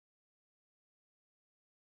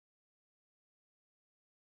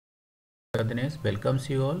Dinesh welcomes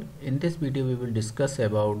you all. In this video we will discuss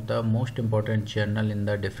about the most important journal in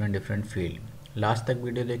the different field. Last तक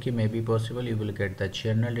video देखिए, may be possible you will get the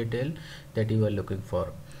journal detail that you are looking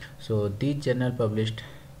for. So these journal published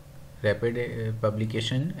rapid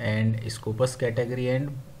publication and Scopus category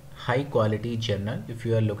and high quality journal if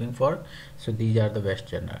you are looking for. So these are the best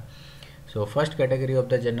journal. So first category of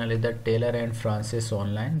the journal is the Taylor and Francis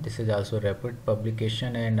Online. This is also rapid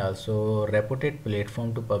publication and also reputed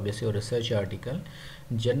platform to publish your research article.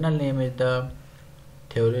 Journal name is the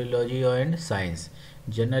Theology and Science.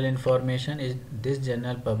 Journal information is this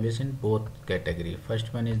journal published in both category.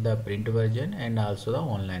 First one is the print version and also the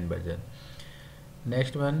online version.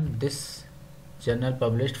 Next one, this journal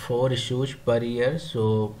published 4 issues per year.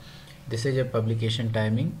 So this is a publication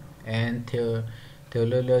timing, and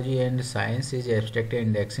Theology and Science is abstract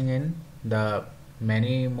indexing and the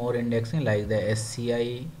many more indexing like the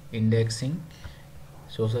SCI indexing,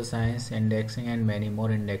 social science indexing and many more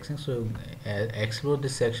indexing. So explore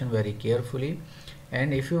this section very carefully,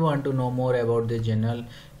 and if you want to know more about the journal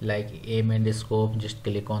like aim and scope, just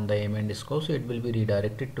click on the aim and scope, so it will be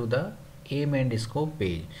redirected to the M and scope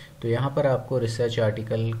page. तो यहाँ पर आपको research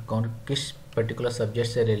article कौन किस particular subject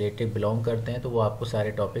से related belong करते हैं तो वो आपको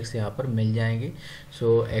सारे टॉपिक्स यहाँ पर मिल जाएंगे.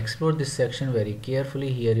 सो explore this section very carefully.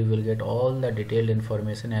 Here you will get all the detailed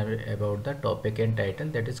information about the topic and title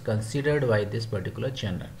that is considered by this particular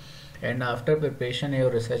journal. And after preparation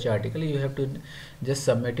your research article, you have to just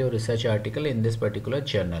submit your research article in this particular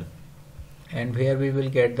journal. And here we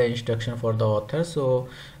will get the instruction for the author. So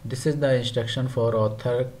this is the instruction for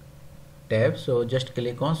author tab, so just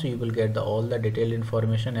click on, so you will get all the detailed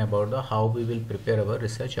information about the how we will prepare our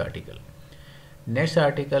research article. Next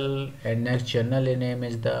article and next journal name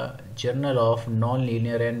is the Journal of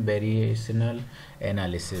Non-Linear and Variational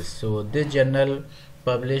Analysis. So this journal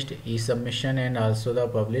published e-submission and also the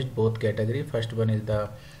published both category. First one is the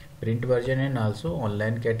print version and also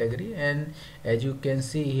online category, and as you can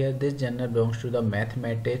see here, this journal belongs to the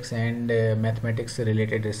mathematics and mathematics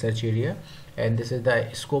related research area, and this is the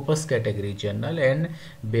Scopus category journal and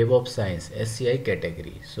Web of Science SCI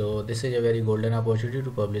category. So this is a very golden opportunity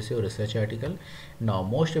to publish your research article. Now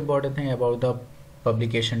most important thing about the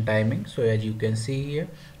publication timing. So as you can see here,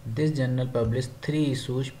 this journal published 3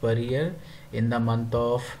 issues per year in the month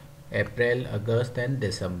of April, August and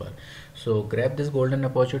December. So grab this golden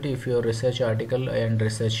opportunity if your research article and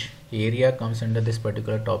research area comes under this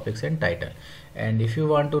particular topics and title. And if you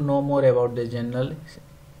want to know more about this journal,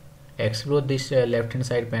 explore this left hand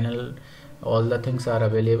side panel. All the things are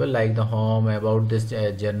available like the home, about this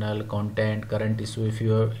journal, content, current issue. If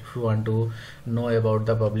you want to know about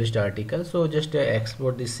the published article, so just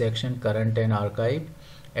explore this section, current and archive,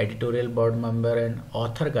 editorial board member and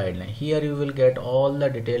author guideline. Here you will get all the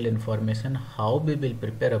detailed information how we will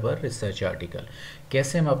prepare our research article.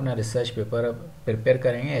 कैसे हम अपना research paper prepare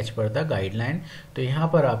करेंगे as per the guideline. तो यहाँ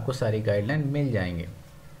पर आपको सारी guideline मिल जाएंगे.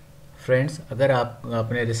 फ्रेंड्स, अगर आप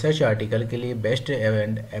अपने रिसर्च आर्टिकल के लिए best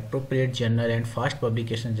and appropriate journal and fast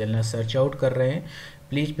publication journal search out कर रहे हैं,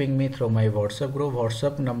 please ping me through my WhatsApp group.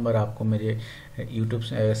 WhatsApp number आपको मेरे यूट्यूब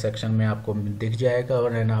सेक्शन में आपको दिख जाएगा,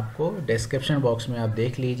 और आपको डिस्क्रिप्शन बॉक्स में आप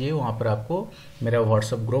देख लीजिए, वहाँ पर आपको मेरा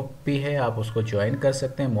व्हाट्सएप ग्रुप भी है, आप उसको ज्वाइन कर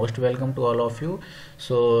सकते हैं. Most welcome to all of you.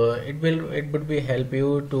 So it would be help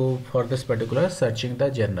you to for this particular searching the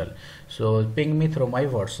journal. So ping me through my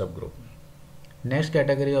WhatsApp group. Next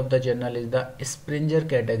category of the journal is the Springer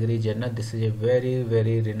category journal. This is a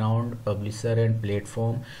very renowned publisher and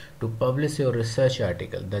platform to publish your research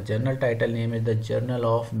article. The journal title name is the Journal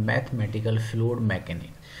of Mathematical Fluid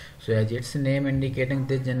Mechanics. So as its name indicating,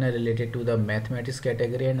 this journal related to the mathematics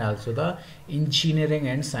category and also the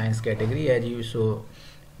engineering and science category. As you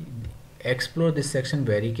explore this section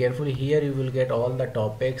very carefully. Here you will get all the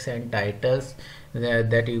topics and titles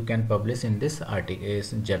that you can publish in this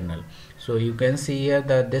article journal. So you can see here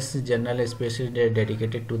that this journal is especially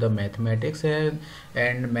dedicated to the mathematics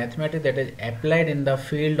and mathematics that is applied in the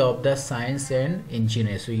field of the science and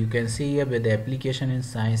engineering. So you can see here with the application in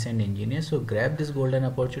science and engineering. So grab this golden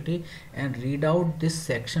opportunity and read out this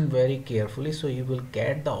section very carefully, so you will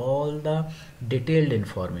get all the detailed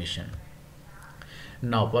information.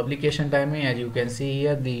 Now publication timing, as you can see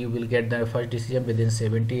here, you will get the first decision within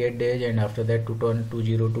 78 days, and after that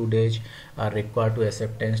 202 days are required to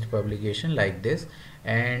acceptance publication like this.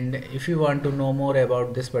 And if you want to know more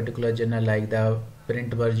about this particular journal like the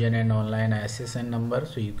print version and online ISSN number,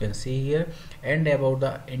 so you can see here, and about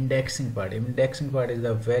the indexing part. Indexing part is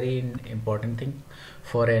the very important thing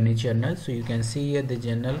for any journal. So you can see here the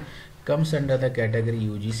journal comes under the category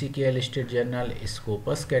UGCKL listed journal,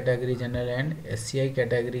 Scopus category journal, and SCI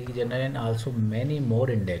category journal, and also many more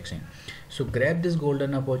indexing. So grab this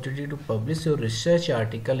golden opportunity to publish your research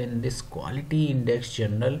article in this quality index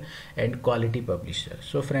journal and quality publisher.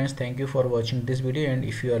 So friends, thank you for watching this video, and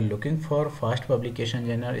if you are looking for fast publication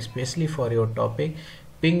journal especially for your topic,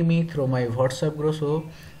 ping me through my WhatsApp group. So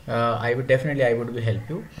I would be help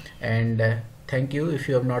you. And thank you. If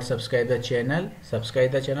you have not subscribed the channel,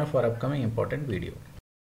 subscribe the channel for upcoming important video.